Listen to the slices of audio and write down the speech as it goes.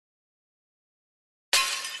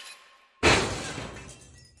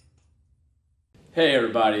Hey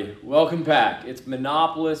everybody, welcome back. It's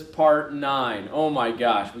Monopolist Part 9. Oh my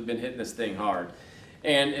gosh, we've been hitting this thing hard.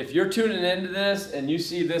 And if you're tuning into this and you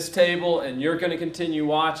see this table and you're going to continue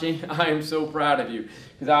watching, I am so proud of you.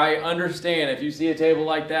 Because I understand if you see a table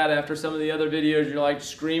like that after some of the other videos, you're like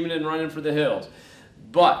screaming and running for the hills.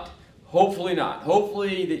 But hopefully not.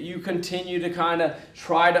 Hopefully that you continue to kind of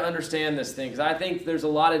try to understand this thing. Because I think there's a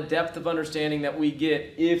lot of depth of understanding that we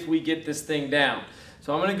get if we get this thing down.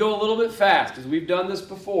 So I'm going to go a little bit fast because we've done this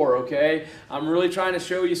before, okay? I'm really trying to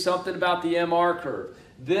show you something about the MR curve.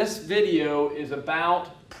 This video is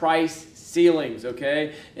about price ceilings,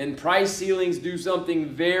 okay? And price ceilings do something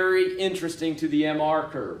very interesting to the MR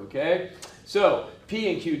curve, okay? So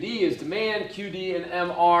P and QD is demand, QD and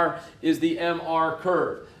MR is the MR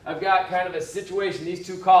curve. I've got kind of a situation, these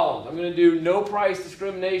two columns. I'm going to do no price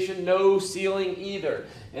discrimination, no ceiling either.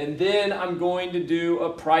 And then I'm going to do a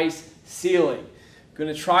price ceiling.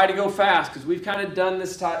 Going to try to go fast because we've kind of done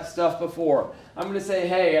this stuff before. I'm going to say,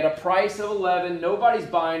 hey, at a price of 11, nobody's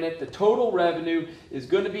buying it. The total revenue is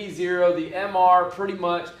going to be 0. The MR pretty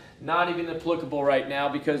much not even applicable right now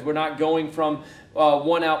because we're not going from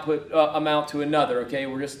one output amount to another. Okay,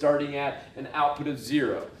 we're just starting at an output of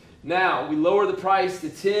 0. Now we lower the price to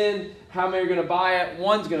 10. How many are going to buy it?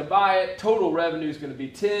 One's going to buy it. Total revenue is going to be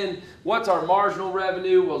 10. What's our marginal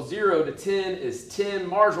revenue? Well, 0 to 10 is 10.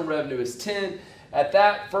 Marginal revenue is 10. At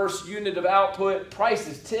that first unit of output, price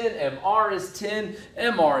is 10, MR is 10,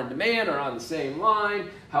 MR and demand are on the same line.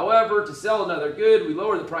 However, to sell another good, we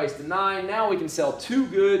lower the price to 9. Now we can sell 2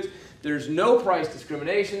 goods. There's no price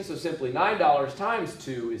discrimination, so simply $9 times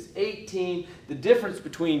 2 is 18. The difference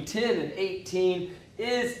between 10 and 18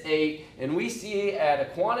 is 8, and we see at a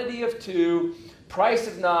quantity of 2, price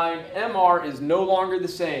of 9, MR is no longer the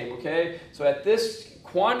same, okay? So at this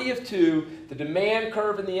quantity of 2, the demand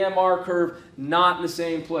curve and the MR curve not in the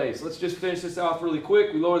same place. Let's just finish this off really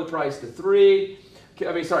quick. We lower the price to 3.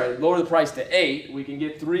 Lower the price to 8. We can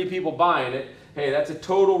get 3 people buying it. Hey, that's a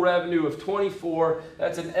total revenue of 24.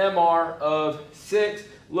 That's an MR of 6.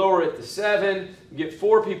 Lower it to 7. We get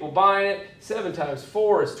 4 people buying it. 7 times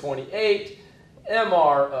 4 is 28.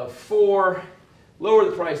 MR of 4. Lower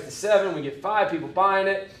the price to 7. We get 5 people buying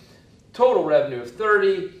it. Total revenue of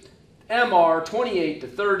 30. MR 28 to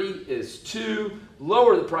 30 is 2.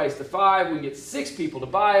 Lower the price to 5. We get 6 people to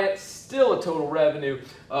buy it. Still a total revenue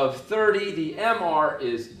of 30. The MR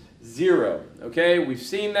is 0. Okay, we've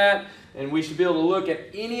seen that, and we should be able to look at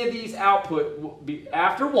any of these output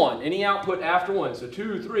after 1. Any output after 1. So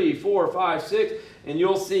 2, 3, 4, 5, 6, and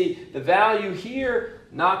you'll see the value here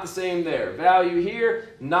not the same there. Value here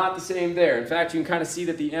not the same there. In fact, you can kind of see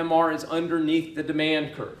that the MR is underneath the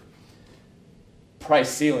demand curve. Price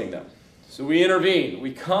ceiling though. So we intervene.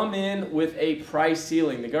 We come in with a price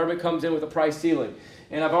ceiling. The government comes in with a price ceiling.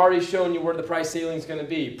 And I've already shown you where the price ceiling is going to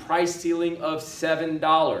be. Price ceiling of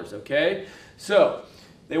 $7, okay? So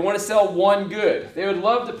they want to sell 1 good. They would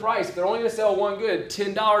love the price. If they're only going to sell 1 good,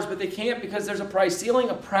 $10, but they can't because there's a price ceiling,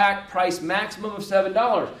 a price maximum of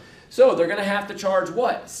 $7. So they're going to have to charge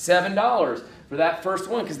what? $7 for that first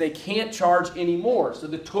one because they can't charge any more. So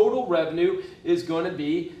the total revenue is going to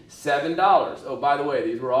be $7. Oh, by the way,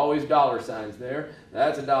 these were always dollar signs there.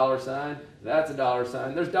 That's a dollar sign. That's a dollar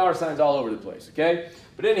sign. There's dollar signs all over the place, okay?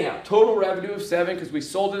 But anyhow, total revenue of 7 because we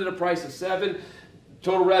sold it at a price of 7.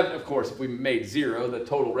 Total revenue, of course, if we made 0, the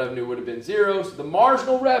total revenue would have been 0. So the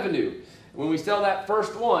marginal revenue, when we sell that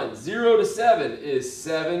first one, 0 to 7 is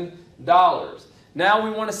 $7. Now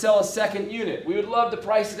we want to sell a second unit. We would love to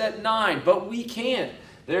price it at 9, but we can't.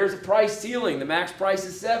 There's a price ceiling. The max price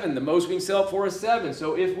is 7. The most we can sell it for is 7.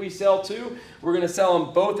 So if we sell 2, we're going to sell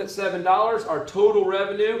them both at $7. Our total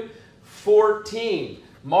revenue, 14.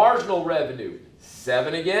 Marginal revenue,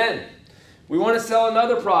 7 again. We want to sell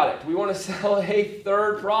another product. We want to sell a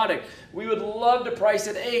third product. We would love to price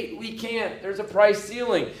it at 8. We can't. There's a price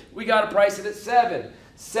ceiling. We got to price it at 7.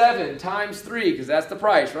 7 times 3, because that's the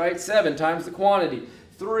price, right? 7 times the quantity.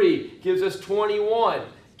 3 gives us 21.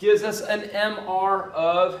 Gives us an MR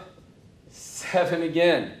of 7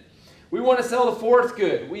 again. We want to sell the fourth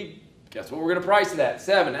good. Guess what we're going to price it at?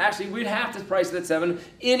 7. Actually, we'd have to price it at 7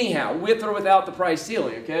 anyhow, with or without the price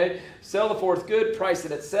ceiling, okay? Sell the fourth good, price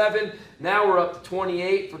it at 7. Now we're up to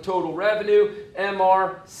 28 for total revenue.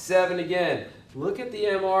 MR, 7 again. Look at the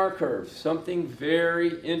MR curve, something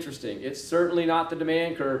very interesting. It's certainly not the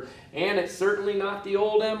demand curve, and it's certainly not the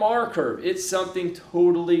old MR curve. It's something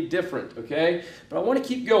totally different, okay? But I want to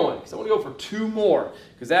keep going, because I want to go for 2 more,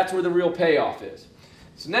 because that's where the real payoff is.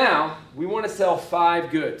 So now, we want to sell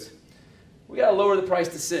 5 goods. We got to lower the price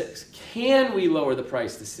to 6. Can we lower the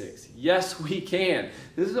price to 6? Yes, we can.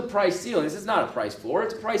 This is a price ceiling. This is not a price floor.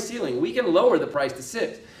 It's a price ceiling. We can lower the price to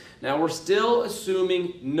 6. Now, we're still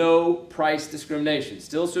assuming no price discrimination.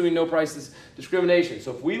 Still assuming no price discrimination.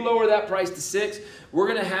 So if we lower that price to 6, we're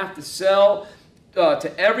going to have to sell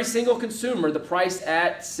to every single consumer the price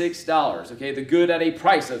at $6. Okay, the good at a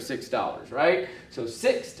price of $6, right? So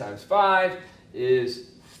 6 times 5 is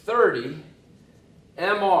 30.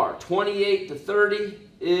 MR, 28 to 30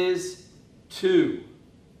 is 2.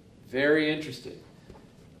 Very interesting.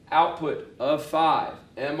 Output of 5,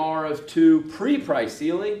 MR of 2 pre-price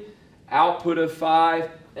ceiling. Output of 5,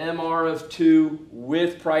 MR of 2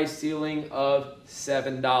 with price ceiling of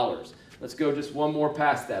 $7. Let's go just one more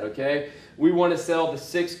past that, okay? We want to sell the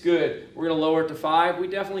 6 good. We're going to lower it to 5. We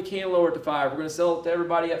definitely can lower it to 5. We're going to sell it to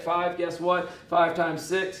everybody at 5. Guess what? 5 times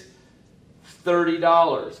 6,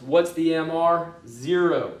 $30. What's the MR?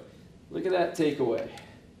 0. Look at that takeaway.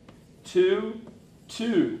 2,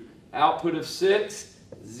 2. Output of 6,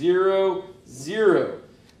 0, 0.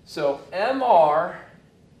 So MR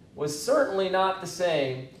was certainly not the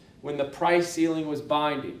same when the price ceiling was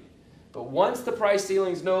binding. But once the price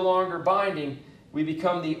ceiling is no longer binding, we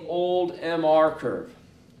become the old MR curve.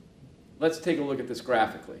 Let's take a look at this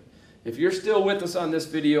graphically. If you're still with us on this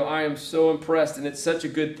video, I am so impressed, and it's such a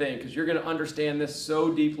good thing because you're going to understand this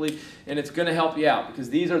so deeply, and it's going to help you out because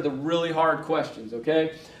these are the really hard questions,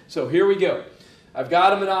 okay? So here we go. I've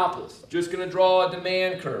got a monopolist. Just going to draw a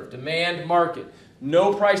demand curve, demand market.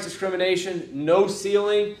 No price discrimination, no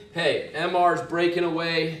ceiling. Hey, MR is breaking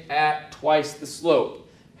away at twice the slope.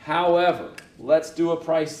 However, let's do a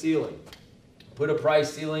price ceiling. Put a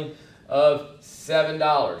price ceiling of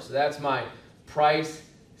 $7. So that's my price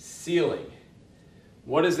ceiling.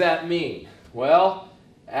 What does that mean? Well,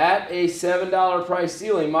 at a $7 price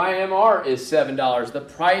ceiling, my MR is $7. The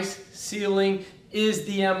price ceiling is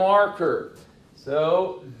the MR curve.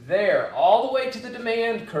 So there, all the way to the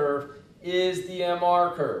demand curve is the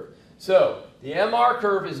MR curve. So the MR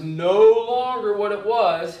curve is no longer what it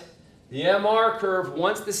was. The MR curve,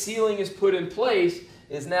 once the ceiling is put in place,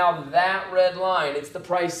 is now that red line. It's the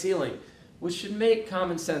price ceiling, which should make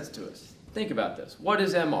common sense to us. Think about this. What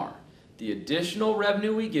is MR? The additional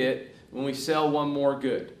revenue we get when we sell one more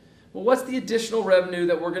good. Well, what's the additional revenue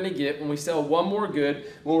that we're going to get when we sell one more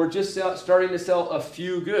good when we're just starting to sell a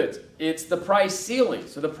few goods? It's the price ceiling.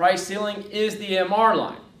 So the price ceiling is the MR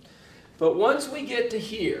line. But once we get to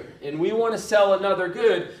here and we want to sell another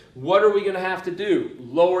good, what are we going to have to do?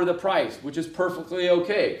 Lower the price, which is perfectly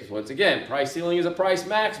okay. Because once again, price ceiling is a price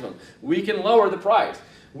maximum. We can lower the price.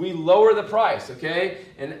 We lower the price, okay?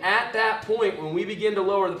 And at that point, when we begin to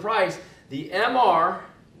lower the price, the MR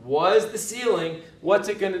was the ceiling. What's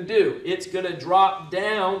it going to do? It's going to drop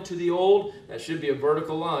down to the old, that should be a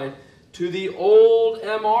vertical line, to the old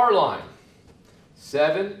MR line.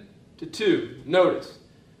 7 to 2. Notice.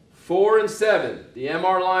 4 and 7, the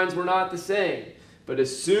MR lines were not the same. But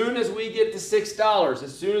as soon as we get to $6,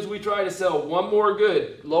 as soon as we try to sell one more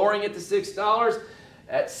good, lowering it to $6,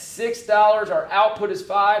 at $6 our output is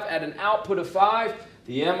 5. At an output of 5,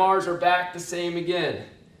 the MRs are back the same again.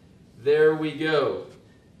 There we go.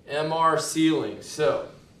 MR ceiling. So,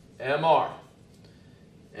 MR.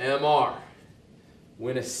 MR.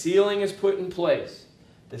 When a ceiling is put in place,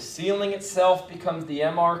 the ceiling itself becomes the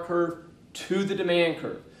MR curve to the demand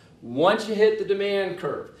curve. Once you hit the demand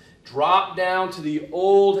curve, drop down to the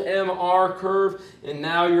old MR curve, and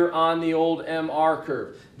now you're on the old MR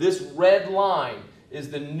curve. This red line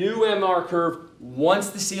is the new MR curve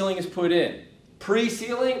once the ceiling is put in.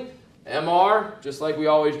 Pre-ceiling, MR, just like we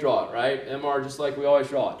always draw it, right? MR just like we always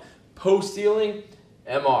draw it. Post-ceiling,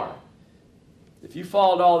 MR. If you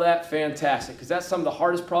followed all that, fantastic, because that's some of the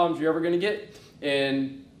hardest problems you're ever going to get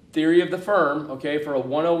in theory of the firm, okay, for a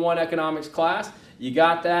 101 economics class. You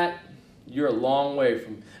got that? You're a long way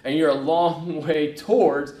from, and you're a long way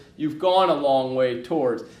towards, you've gone a long way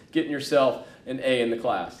towards getting yourself an A in the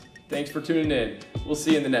class. Thanks for tuning in. We'll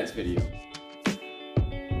see you in the next video.